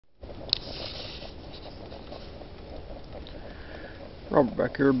Robert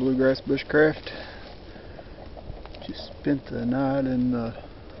back here, Bluegrass Bushcraft. Just spent the night in the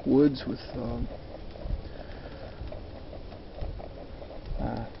woods with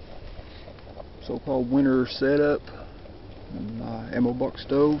my so-called winter setup and my ammo box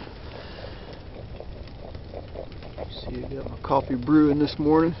stove. See, I got my coffee brewing this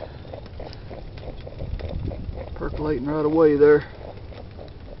morning. Percolating right away there.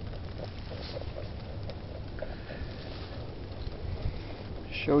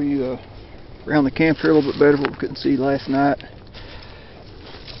 Show you around the camp here a little bit better what we couldn't see last night.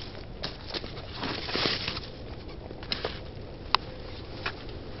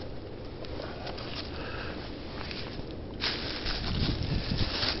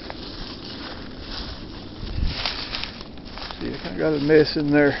 See, I kind of got a mess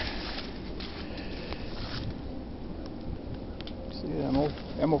in there. See, an old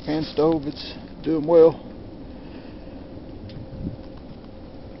ammo can stove, it's doing well.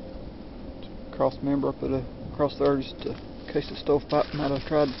 Cross member up at across there just in case the stovepipe might have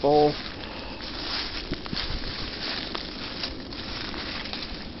tried to fall.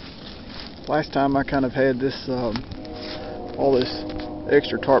 Last time I kind of had this all this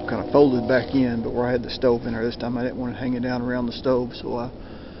extra tarp kind of folded back in, but where I had the stove in there, this time I didn't want to hang it down around the stove, so I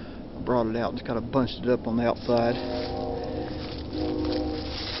brought it out and just kind of bunched it up on the outside.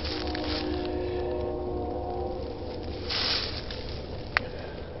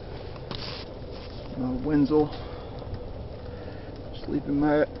 Wenzel sleeping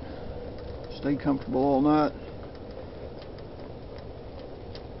mat, stay comfortable all night.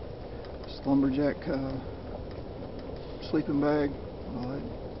 Lumberjack sleeping bag,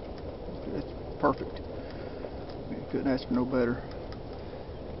 it's perfect. You couldn't ask for no better.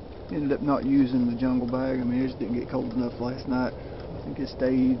 Ended up not using the jungle bag. I mean, it just didn't get cold enough last night. I think it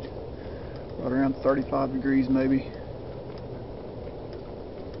stayed right around 35 degrees maybe.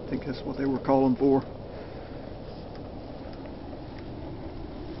 I think that's what they were calling for.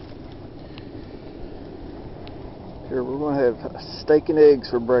 Here, we're going to have steak and eggs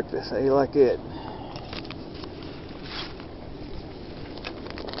for breakfast. How you like it?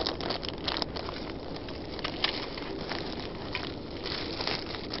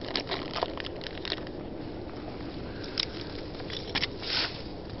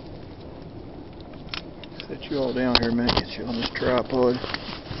 Set you all down here a minute, get you on this tripod.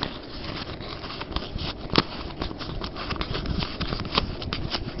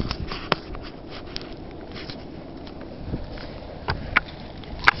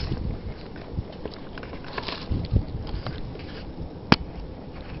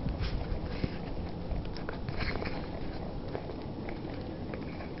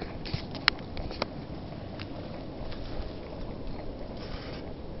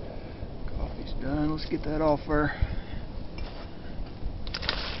 Done. Let's get that off there.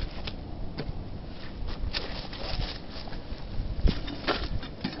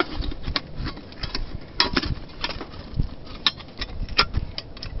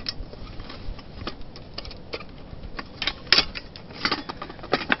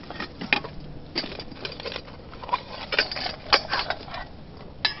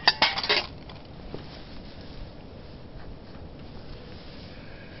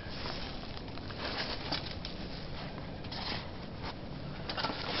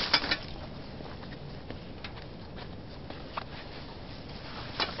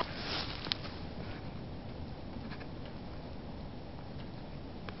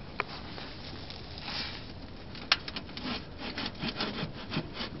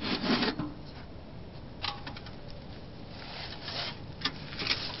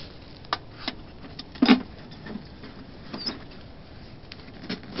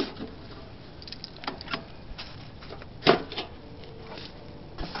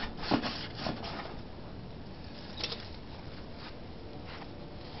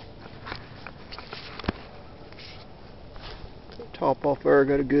 Top off there,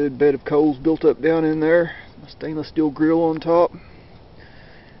 got a good bed of coals built up down in there. My stainless steel grill on top.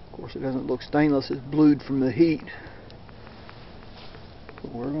 Of course, it doesn't look stainless, it's blued from the heat.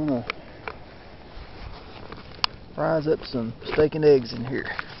 But we're gonna fries up some steak and eggs in here.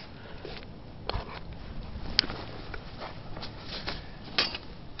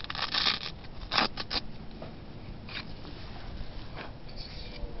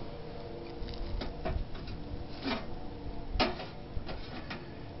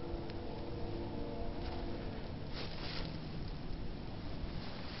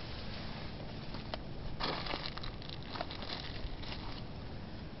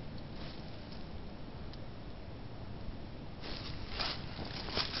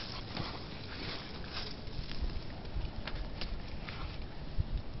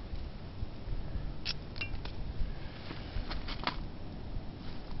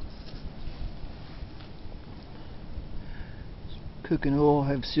 cooking oil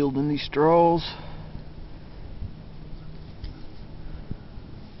I have sealed in these straws.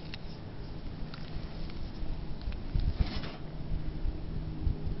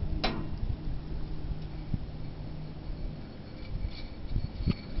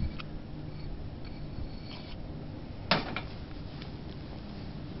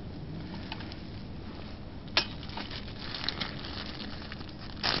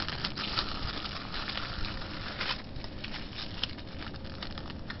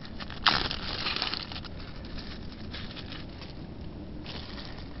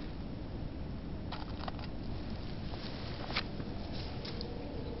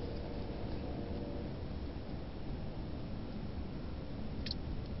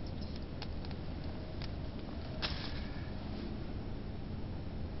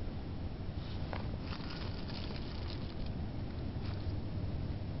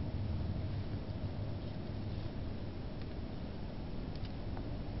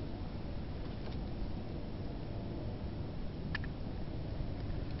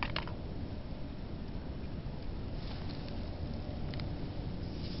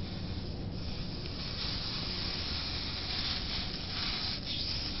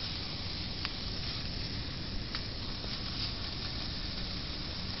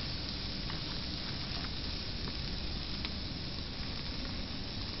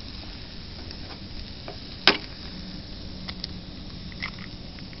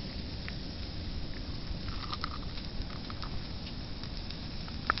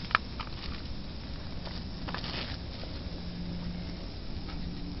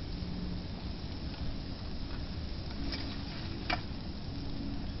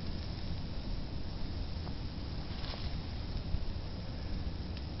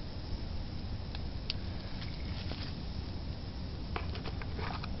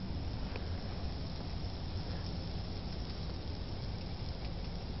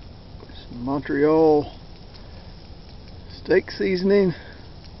 Montreal steak seasoning.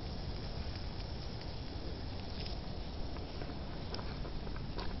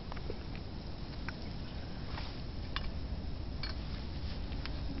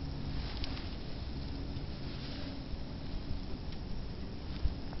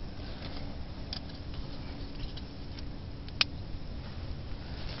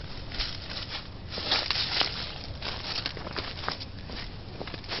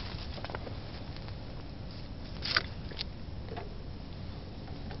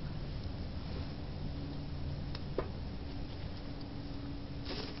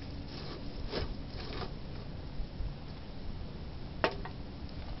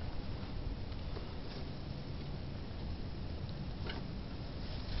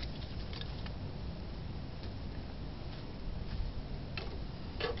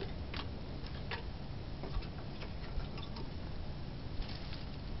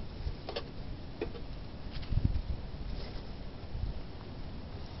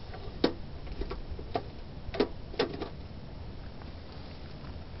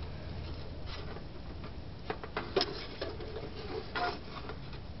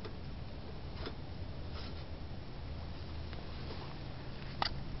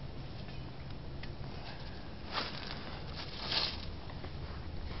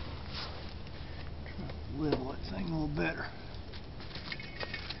 Level that thing a little better.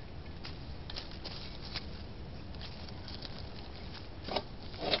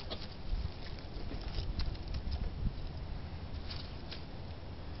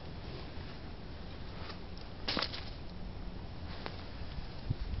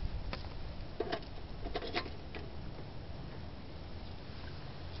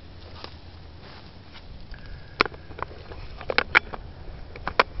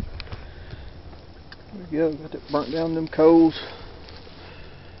 There we go, got that burnt down them coals.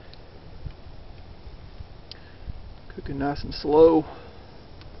 Cooking nice and slow.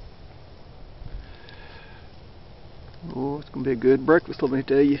 Oh, it's going to be a good breakfast, let me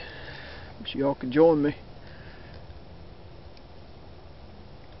tell you. Wish y'all could join me.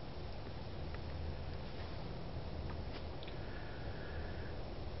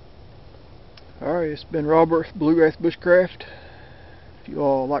 Alright, it's been Robert, Bluegrass Bushcraft. If you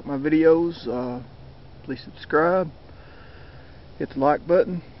all like my videos, please subscribe. Hit the like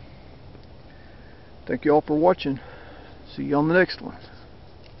button. Thank you all for watching. See you on the next one.